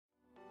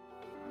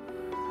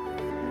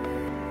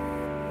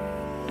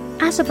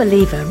As a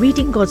believer,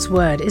 reading God's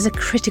Word is a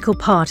critical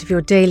part of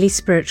your daily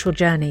spiritual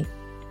journey.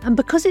 And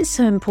because it's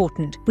so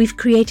important, we've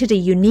created a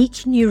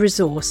unique new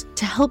resource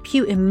to help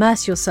you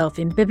immerse yourself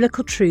in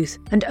biblical truth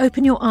and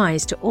open your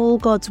eyes to all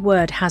God's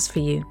Word has for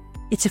you.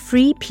 It's a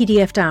free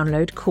PDF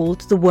download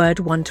called The Word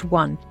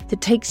 1-to-1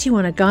 that takes you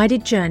on a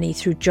guided journey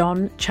through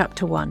John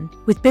chapter 1.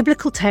 With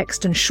biblical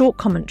text and short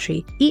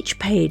commentary, each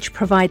page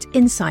provides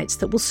insights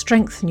that will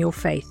strengthen your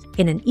faith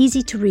in an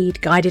easy-to-read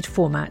guided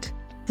format.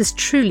 There's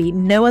truly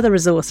no other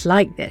resource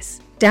like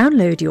this.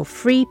 Download your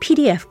free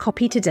PDF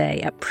copy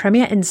today at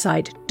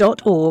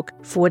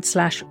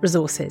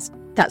premierinsight.org/resources.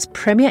 That's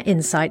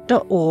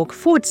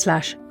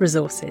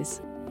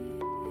premierinsight.org/resources.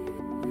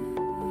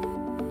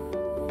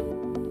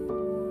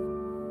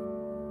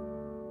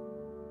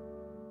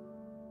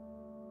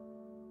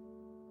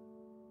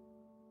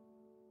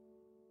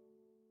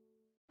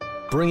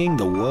 Bringing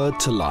the Word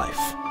to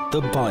life.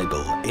 The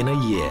Bible in a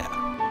year.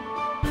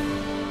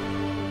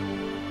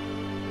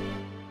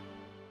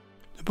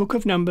 The Book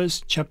of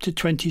Numbers, chapter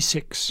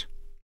 26.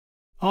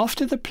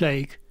 After the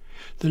plague,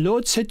 the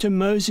Lord said to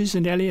Moses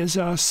and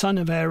Eleazar, son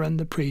of Aaron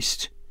the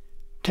priest,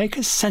 "Take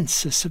a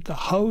census of the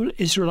whole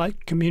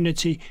Israelite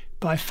community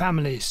by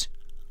families,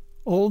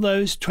 all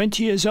those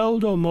 20 years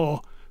old or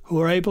more who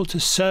are able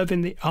to serve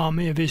in the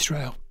army of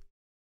Israel."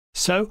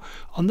 So,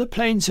 on the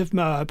plains of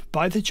Moab,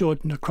 by the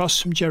Jordan, across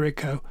from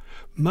Jericho,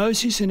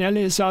 Moses and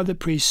Eleazar the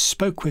priest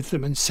spoke with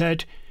them and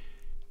said,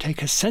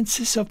 "Take a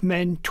census of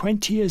men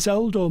 20 years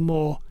old or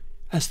more,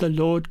 as the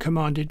Lord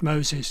commanded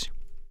Moses."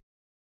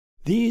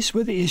 These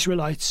were the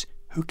Israelites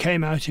who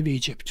came out of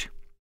Egypt.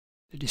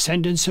 The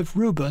descendants of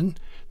Reuben,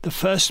 the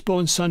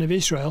firstborn son of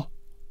Israel,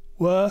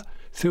 were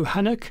through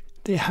Hanok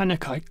the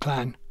Hanokite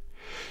clan,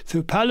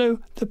 through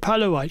Palu the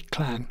Paluite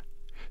clan,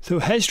 through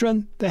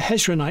Hezron the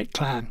Hezronite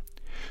clan,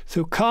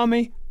 through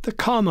Carmi the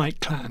Carmite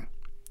clan.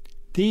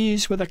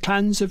 These were the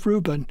clans of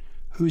Reuben,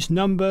 whose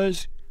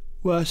numbers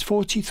were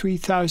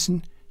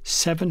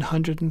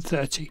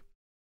 43,730.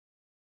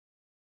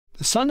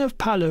 The son of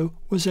Palu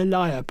was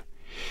Eliab,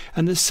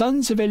 and the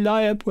sons of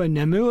Eliab were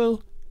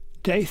Nemuel,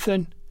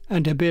 Dathan,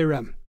 and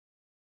Abiram.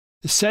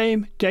 The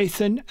same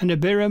Dathan and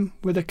Abiram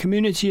were the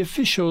community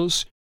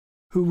officials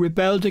who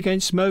rebelled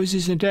against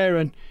Moses and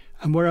Aaron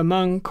and were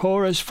among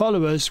Korah's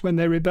followers when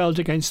they rebelled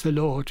against the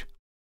Lord.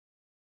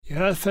 The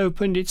earth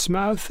opened its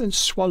mouth and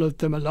swallowed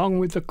them along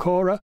with the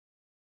Korah,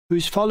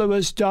 whose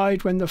followers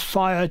died when the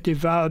fire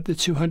devoured the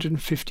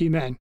 250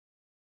 men,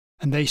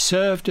 and they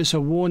served as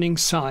a warning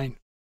sign.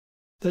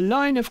 The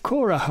line of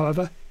Korah,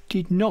 however,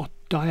 did not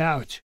die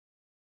out.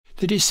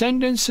 The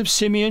descendants of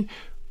Simeon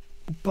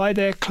by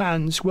their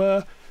clans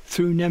were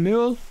through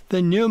Nemuel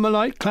the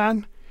Neumalite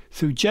clan,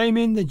 through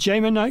Jamin the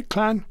Jaminite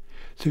clan,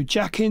 through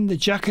Jachin the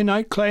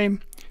Jachinite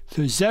clan,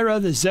 through Zerah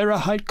the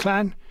Zerahite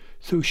clan,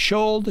 through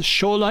Shaul the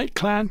Shaulite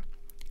clan.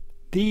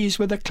 These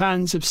were the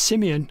clans of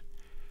Simeon.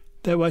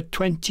 There were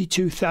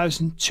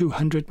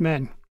 22,200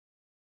 men.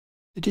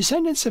 The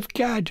descendants of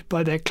Gad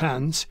by their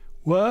clans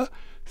were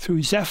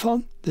through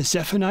Zephon the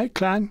Zephonite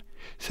clan,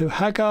 through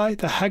Haggai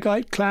the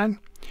Haggite clan,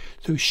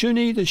 through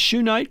Shuni the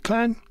Shunite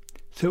clan,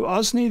 through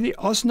Ozni the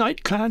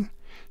Oznite clan,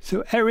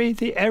 through Eri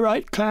the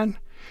Erite clan,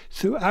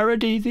 through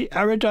Aradi the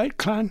Aradite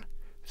clan,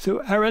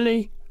 through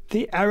Areli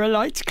the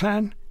Arelite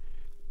clan.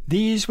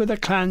 These were the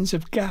clans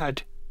of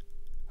Gad,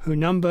 who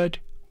numbered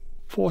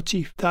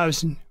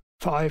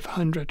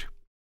 40,500.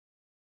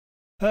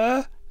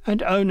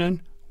 And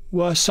Onan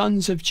were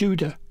sons of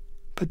Judah,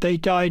 but they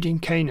died in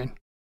Canaan.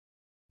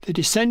 The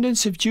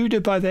descendants of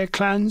Judah by their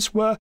clans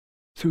were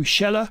through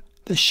Shelah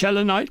the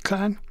Shelonite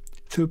clan,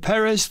 through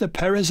Perez the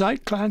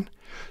Perezite clan,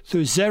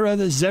 through Zerah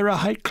the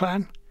Zerahite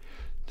clan.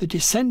 The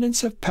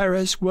descendants of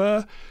Perez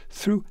were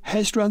through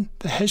Hezron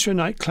the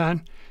Hezronite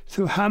clan,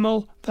 through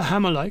Hamel the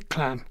Hamelite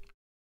clan.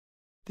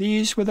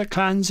 These were the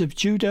clans of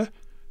Judah,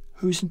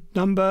 whose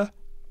number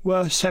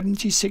were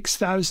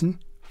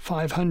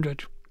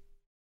 76,500.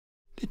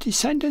 The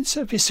descendants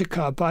of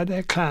Issachar by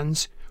their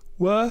clans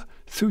were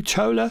through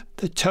Tola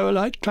the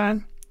Toalite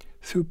clan,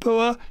 through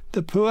Pua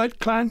the Puite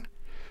clan,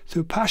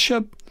 through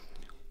Pashub,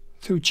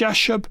 through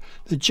Jashub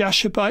the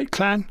Jashubite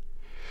clan,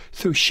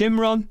 through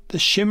Shimron the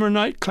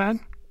Shimronite clan.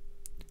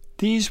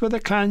 These were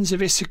the clans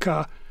of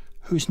Issachar,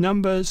 whose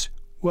numbers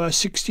were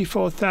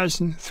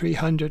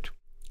 64,300.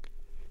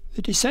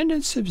 The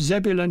descendants of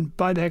Zebulun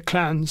by their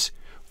clans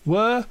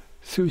were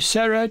through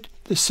Sered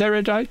the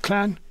Seredite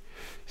clan,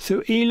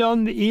 through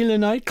Elon the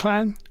Elonite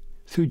clan,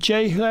 through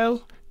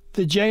Jahleel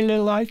the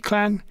Jahlelite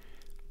clan.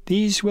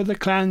 These were the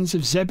clans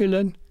of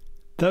Zebulun.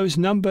 Those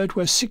numbered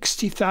were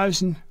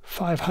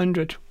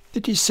 60,500. The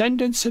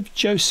descendants of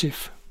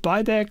Joseph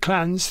by their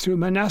clans through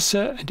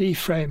Manasseh and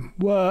Ephraim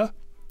were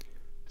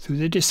through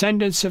the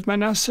descendants of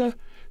Manasseh,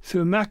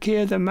 through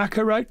Machir the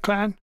Machirite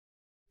clan.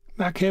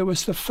 Machir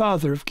was the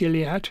father of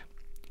Gilead.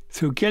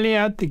 Through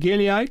Gilead the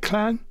Gileadite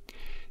clan.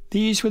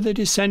 These were the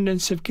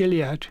descendants of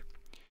Gilead.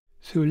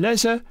 Through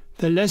Lezer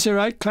the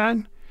Lezerite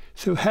clan.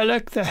 Through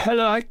Helek the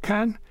Helite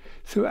clan.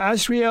 Through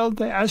Azriel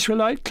the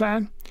Azraelite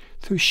clan.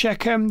 Through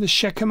Shechem the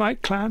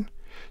Shechemite clan.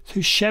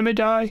 through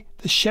Shemidai,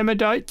 the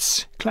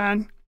Shemedites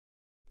clan,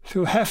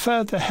 through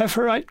Hepher, the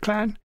Hepherite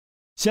clan.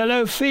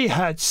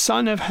 Zelophehad,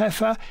 son of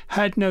Hepher,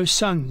 had no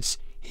sons.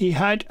 He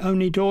had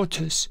only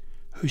daughters,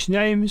 whose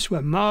names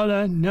were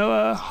Mahlah,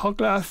 Noah,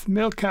 Hoglath,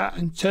 Milcah,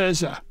 and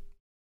Tirzah.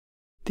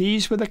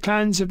 These were the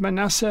clans of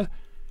Manasseh.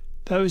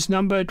 Those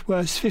numbered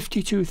were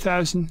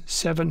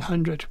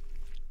 52,700.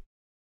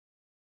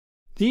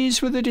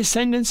 These were the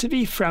descendants of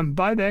Ephraim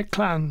by their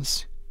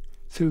clans,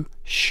 through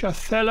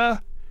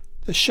Shethelah,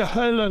 the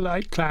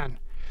Shehelalite clan,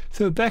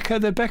 through Becher,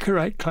 the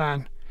Becherite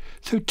clan,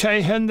 through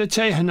Tahan, the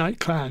Tahanite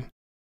clan.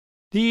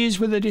 These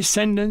were the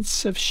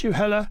descendants of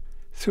Shuhelah,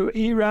 through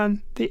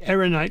Eran, the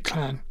Eranite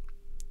clan.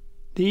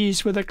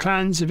 These were the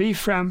clans of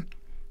Ephraim.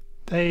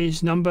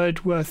 These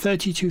numbered were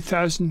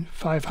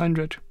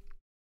 32,500.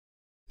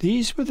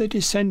 These were the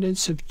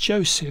descendants of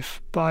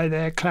Joseph by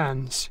their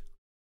clans.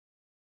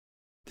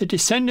 The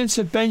descendants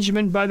of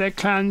Benjamin by their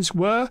clans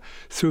were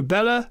through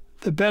Bela,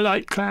 the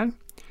Belite clan,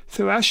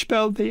 through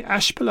Ashbel, the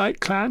Ashbelite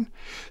clan,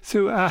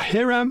 through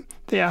Ahiram,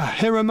 the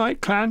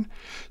Ahiramite clan,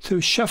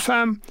 through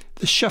Shupham,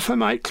 the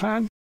Shuphamite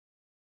clan,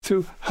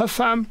 through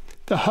Hupham,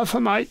 the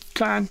Huphamite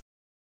clan.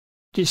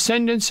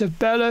 Descendants of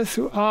Bela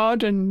through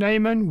Ard and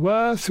Naaman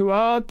were through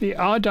Ard, the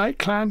Ardite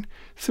clan,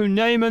 through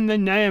Naaman, the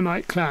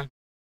Naamite clan.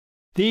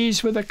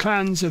 These were the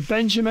clans of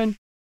Benjamin.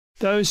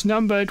 Those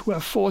numbered were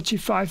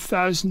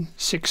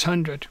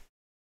 45,600.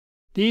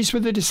 These were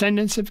the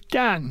descendants of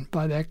Dan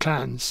by their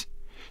clans,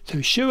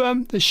 through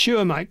Shuam, the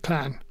Shuamite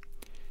clan.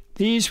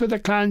 These were the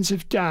clans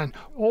of Dan.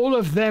 All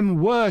of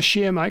them were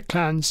Sheamite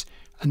clans,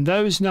 and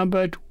those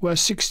numbered were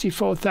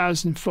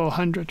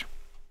 64,400.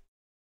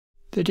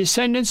 The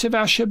descendants of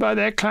Asher by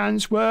their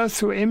clans were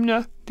through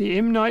Imnah, the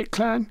Imnite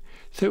clan,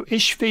 through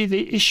Ishvi,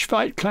 the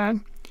Ishvite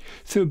clan,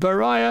 through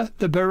Beriah,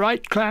 the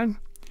Berite clan,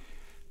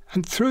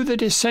 and through the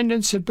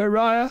descendants of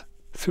Beriah,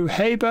 through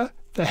Heber,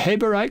 the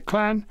Heberite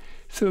clan,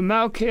 through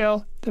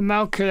Malchiel, the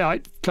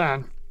Malchielite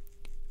clan.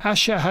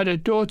 Asher had a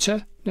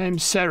daughter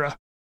named Sarah.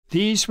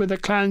 These were the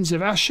clans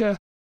of Asher.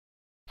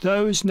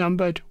 Those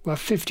numbered were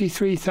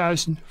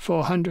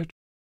 53,400.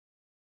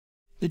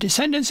 The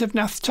descendants of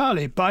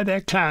Naphtali by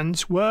their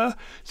clans were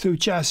through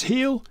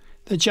Jazheel,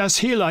 the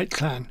Jazheelite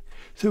clan,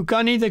 through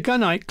Guni, the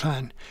Gunite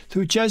clan,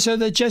 through Jezer,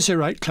 the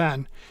Jezerite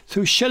clan,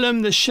 through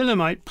Shillem, the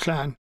Shillemite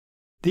clan.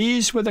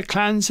 These were the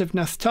clans of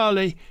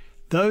Naphtali.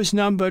 Those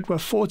numbered were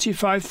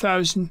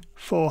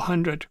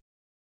 45,400.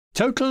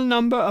 Total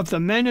number of the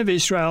men of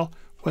Israel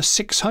was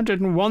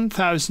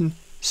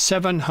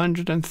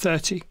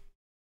 601,730.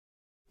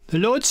 The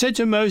Lord said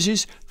to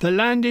Moses, "The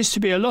land is to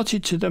be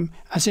allotted to them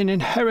as an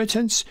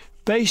inheritance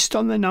based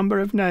on the number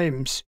of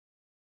names.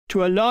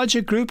 To a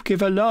larger group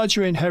give a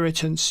larger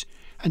inheritance,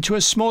 and to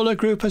a smaller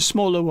group a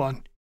smaller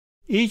one.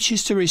 Each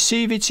is to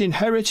receive its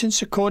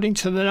inheritance according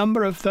to the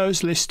number of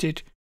those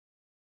listed.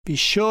 Be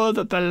sure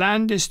that the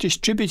land is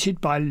distributed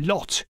by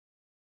lot.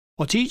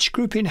 What each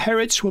group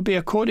inherits will be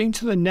according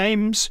to the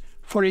names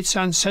for its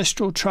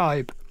ancestral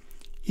tribe.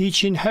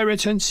 Each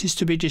inheritance is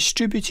to be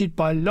distributed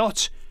by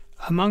lot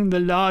among the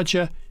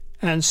larger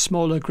and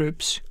smaller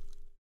groups."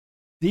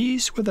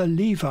 These were the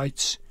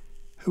Levites,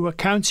 who were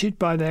counted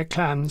by their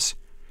clans,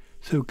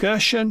 through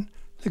Gershon,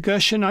 the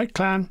Gershonite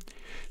clan,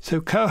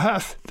 through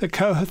Kohath, the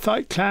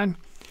Kohathite clan,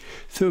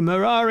 through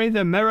Merari,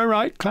 the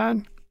Merarite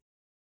clan.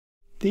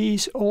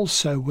 These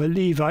also were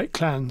Levite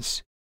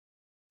clans: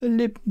 the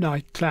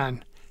Libnite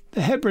clan,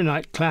 the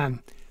Hebronite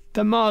clan,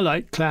 the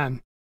Marlite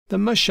clan, the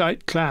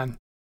Mushite clan,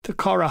 the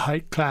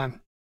Korahite clan.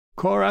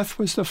 Korath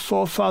was the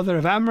forefather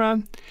of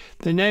Amram.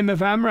 The name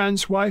of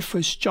Amram's wife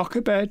was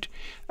Jochebed,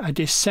 a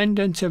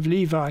descendant of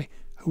Levi,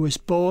 who was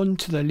born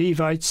to the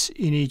Levites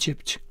in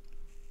Egypt.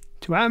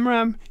 To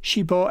Amram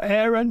she bore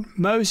Aaron,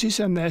 Moses,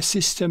 and their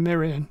sister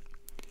Miriam.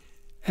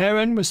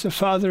 Aaron was the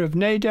father of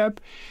Nadab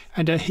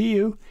and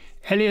Ahiu,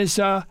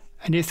 Eleazar,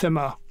 and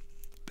Ithamar.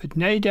 But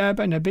Nadab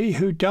and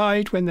Abihu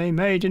died when they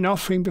made an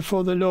offering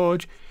before the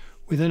Lord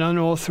with an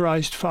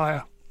unauthorized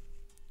fire.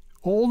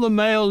 All the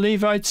male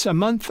Levites a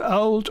month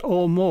old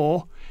or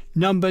more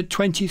numbered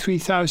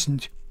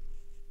 23,000.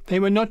 They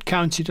were not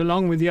counted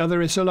along with the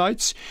other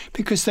Israelites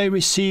because they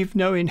received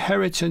no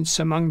inheritance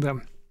among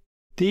them.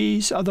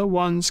 These are the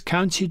ones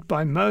counted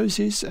by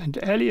Moses and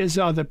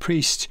Eleazar the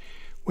priest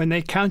when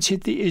they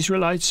counted the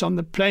Israelites on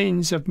the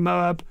plains of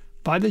Moab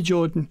by the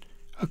Jordan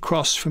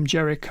across from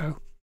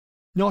Jericho.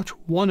 Not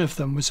one of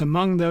them was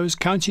among those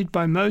counted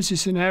by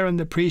Moses and Aaron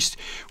the priest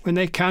when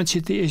they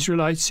counted the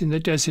Israelites in the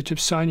desert of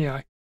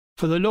Sinai.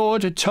 For the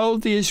Lord had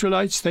told the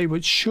Israelites they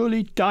would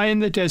surely die in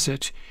the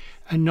desert,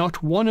 and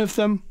not one of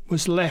them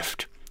was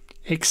left,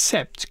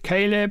 except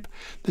Caleb,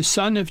 the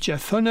son of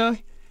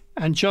Jephunneh,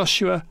 and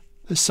Joshua,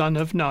 the son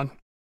of Nun.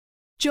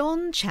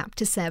 John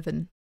chapter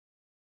 7.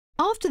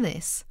 After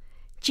this,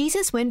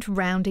 Jesus went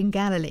round in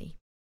Galilee.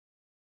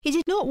 He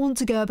did not want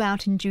to go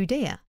about in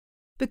Judea,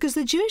 because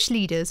the Jewish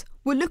leaders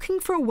were looking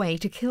for a way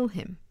to kill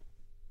him.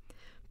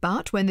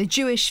 But when the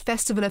Jewish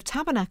festival of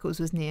Tabernacles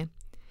was near,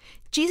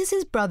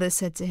 Jesus' brothers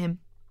said to him,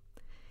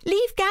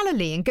 "Leave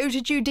Galilee and go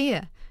to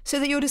Judea, so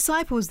that your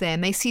disciples there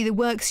may see the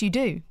works you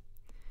do.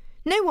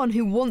 No one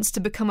who wants to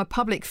become a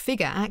public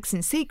figure acts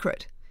in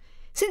secret.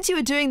 Since you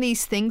are doing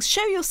these things,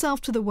 show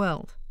yourself to the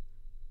world."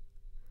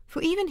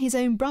 For even his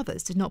own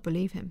brothers did not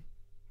believe him.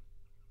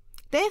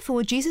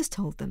 Therefore Jesus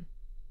told them,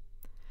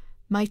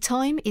 "My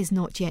time is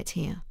not yet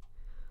here.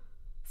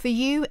 For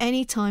you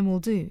any time will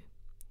do.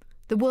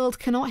 The world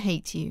cannot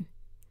hate you,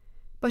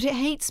 but it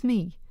hates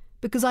me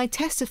because I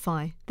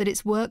testify that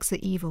its works are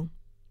evil.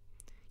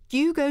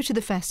 You go to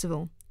the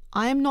festival.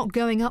 I am not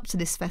going up to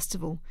this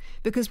festival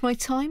because my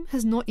time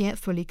has not yet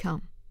fully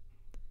come."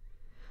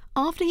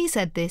 After he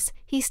said this,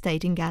 he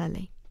stayed in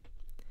Galilee.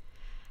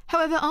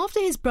 However, after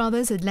his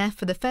brothers had left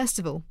for the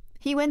festival,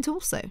 he went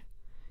also,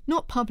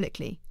 not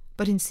publicly,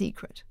 but in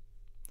secret.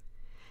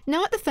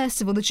 Now at the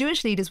festival, the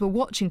Jewish leaders were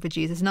watching for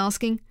Jesus and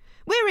asking,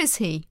 "Where is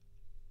he?"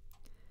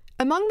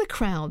 Among the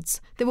crowds,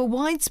 there were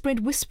widespread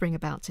whispering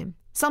about him.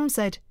 Some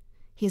said,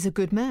 "He is a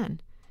good man."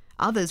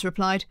 Others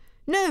replied,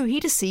 "No, he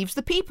deceives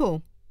the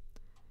people."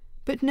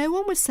 But no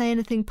one would say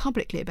anything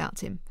publicly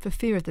about him for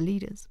fear of the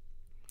leaders.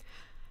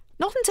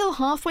 Not until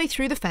halfway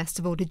through the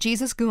festival did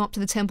Jesus go up to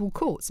the temple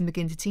courts and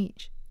begin to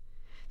teach.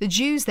 The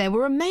Jews there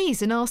were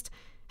amazed and asked,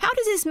 "How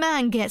does this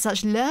man get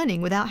such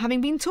learning without having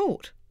been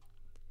taught?"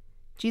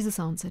 Jesus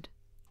answered,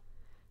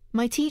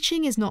 "My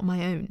teaching is not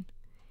my own.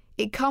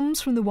 It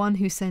comes from the one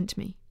who sent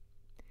me.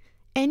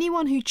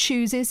 Anyone who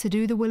chooses to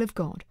do the will of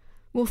God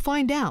will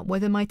find out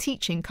whether my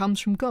teaching comes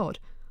from God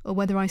or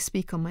whether I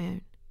speak on my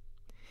own.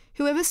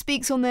 Whoever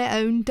speaks on their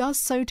own does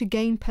so to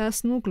gain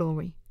personal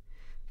glory.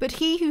 But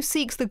he who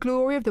seeks the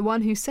glory of the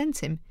one who sent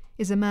him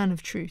is a man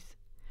of truth.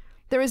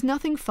 There is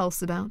nothing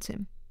false about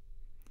him.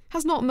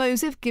 Has not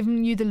Moses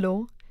given you the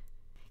law?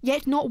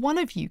 Yet not one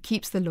of you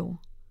keeps the law.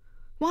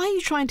 Why are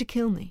you trying to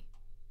kill me?"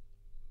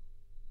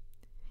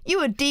 "You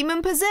are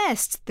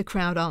demon-possessed," the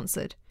crowd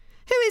answered.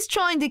 "Who is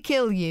trying to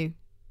kill you?"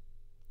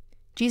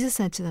 Jesus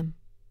said to them,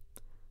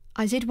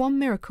 "I did one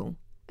miracle,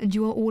 and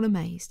you are all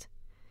amazed.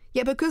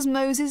 Yet because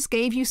Moses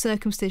gave you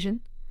circumcision,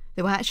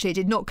 though actually it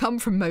did not come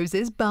from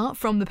Moses, but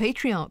from the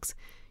patriarchs,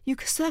 you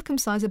could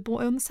circumcise a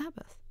boy on the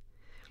Sabbath.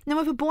 Now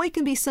if a boy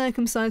can be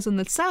circumcised on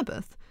the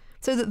Sabbath,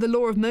 so that the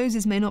law of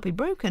Moses may not be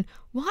broken,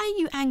 why are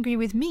you angry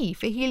with me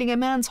for healing a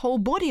man's whole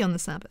body on the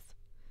Sabbath?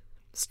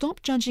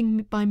 Stop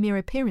judging by mere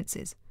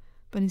appearances,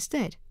 but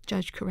instead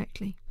judge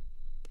correctly."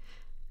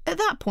 At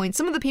that point,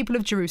 some of the people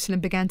of Jerusalem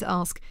began to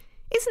ask,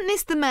 "Isn't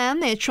this the man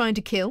they are trying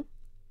to kill?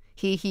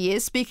 Here he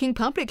is speaking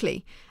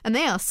publicly, and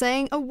they are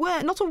saying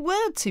not a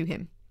word to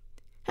him.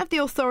 Have the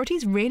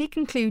authorities really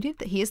concluded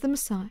that he is the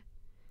Messiah?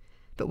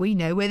 But we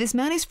know where this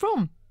man is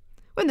from.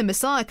 When the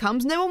Messiah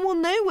comes, no one will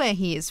know where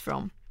he is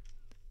from."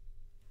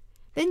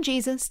 Then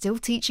Jesus, still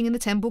teaching in the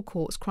temple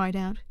courts, cried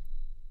out,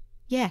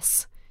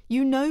 "Yes,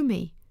 you know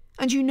me,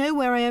 and you know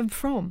where I am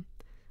from.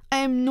 I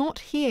am not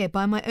here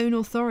by my own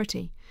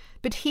authority,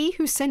 but he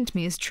who sent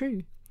me is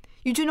true.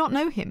 You do not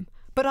know him,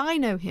 but I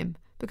know him,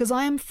 because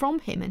I am from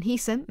him and he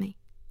sent me."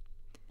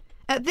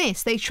 At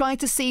this they tried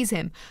to seize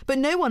him, but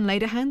no one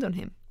laid a hand on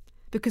him,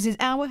 because his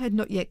hour had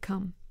not yet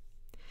come.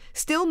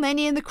 Still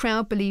many in the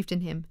crowd believed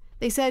in him.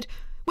 They said,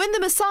 "When the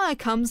Messiah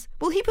comes,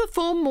 will he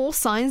perform more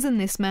signs than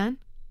this man?"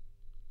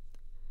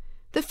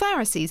 The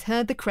Pharisees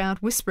heard the crowd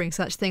whispering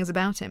such things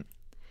about him.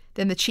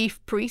 Then the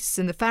chief priests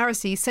and the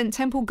Pharisees sent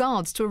temple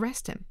guards to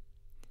arrest him.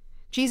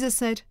 Jesus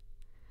said,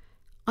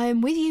 "I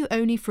am with you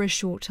only for a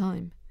short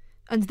time,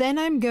 and then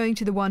I am going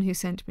to the one who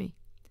sent me.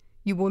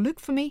 You will look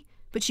for me,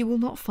 but you will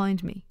not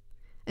find me,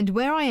 and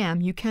where I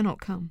am you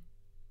cannot come."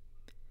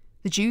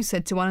 The Jews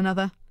said to one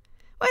another,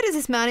 "Where does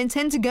this man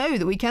intend to go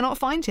that we cannot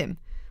find him?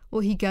 Will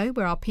he go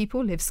where our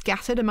people live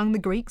scattered among the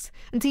Greeks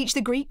and teach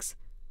the Greeks?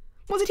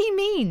 What did he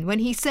mean when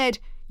he said,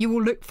 'You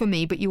will look for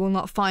me, but you will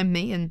not find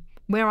me, and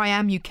where I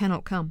am you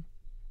cannot come'?"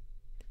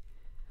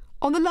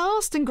 On the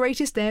last and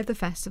greatest day of the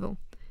festival,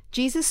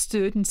 Jesus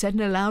stood and said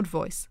in a loud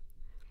voice,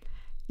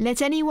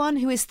 "Let anyone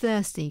who is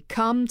thirsty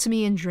come to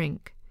me and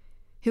drink.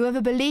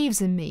 Whoever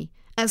believes in me,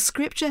 as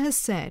Scripture has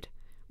said,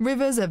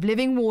 rivers of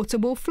living water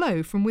will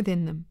flow from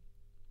within them."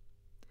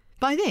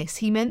 By this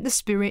he meant the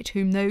Spirit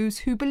whom those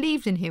who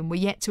believed in him were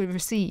yet to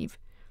receive.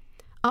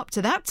 Up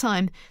to that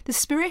time, the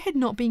Spirit had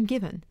not been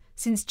given,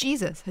 since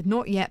Jesus had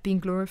not yet been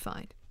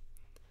glorified.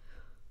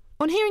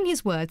 On hearing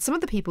his words, some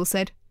of the people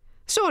said,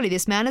 "Surely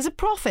this man is a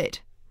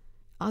prophet."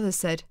 Others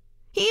said,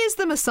 "He is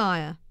the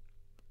Messiah."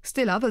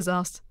 Still others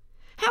asked,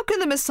 "How can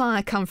the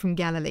Messiah come from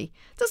Galilee?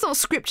 Does not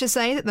Scripture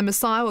say that the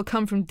Messiah will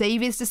come from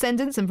David's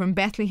descendants and from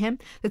Bethlehem,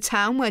 the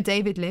town where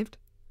David lived?"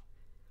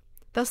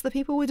 Thus the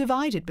people were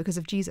divided because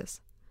of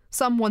Jesus.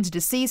 Some wanted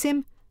to seize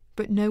him,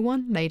 but no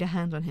one laid a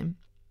hand on him.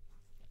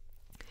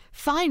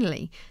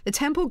 Finally, the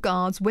temple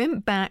guards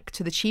went back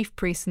to the chief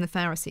priests and the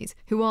Pharisees,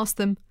 who asked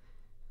them,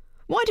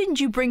 "Why didn't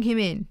you bring him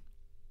in?"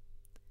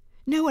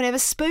 "No one ever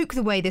spoke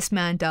the way this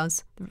man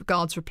does," the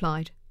guards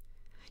replied.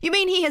 "You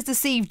mean he has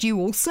deceived you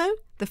also?"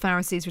 the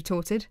Pharisees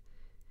retorted.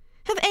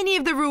 "Have any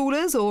of the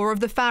rulers or of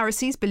the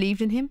Pharisees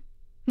believed in him?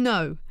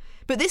 No,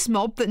 but this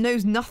mob that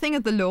knows nothing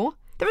of the law,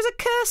 there is a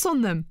curse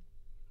on them."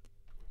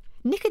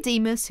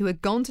 Nicodemus, who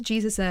had gone to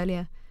Jesus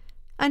earlier,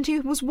 and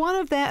who was one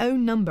of their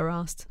own number,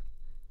 asked,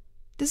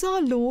 "Does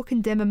our law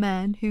condemn a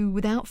man who,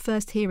 without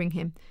first hearing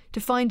him, to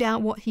find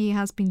out what he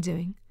has been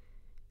doing?"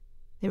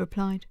 They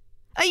replied,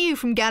 "Are you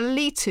from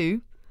Galilee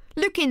too?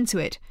 Look into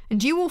it,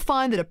 and you will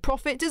find that a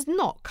prophet does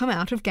not come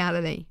out of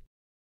Galilee."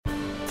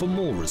 For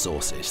more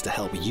resources to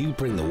help you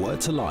bring the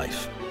word to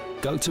life,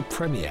 go to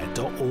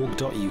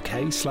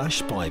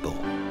premier.org.uk/Bible.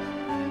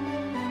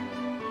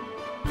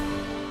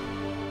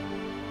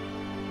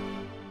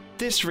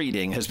 This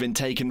reading has been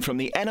taken from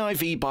the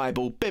NIV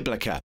Bible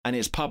Biblica and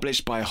is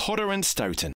published by Hodder and Stoughton.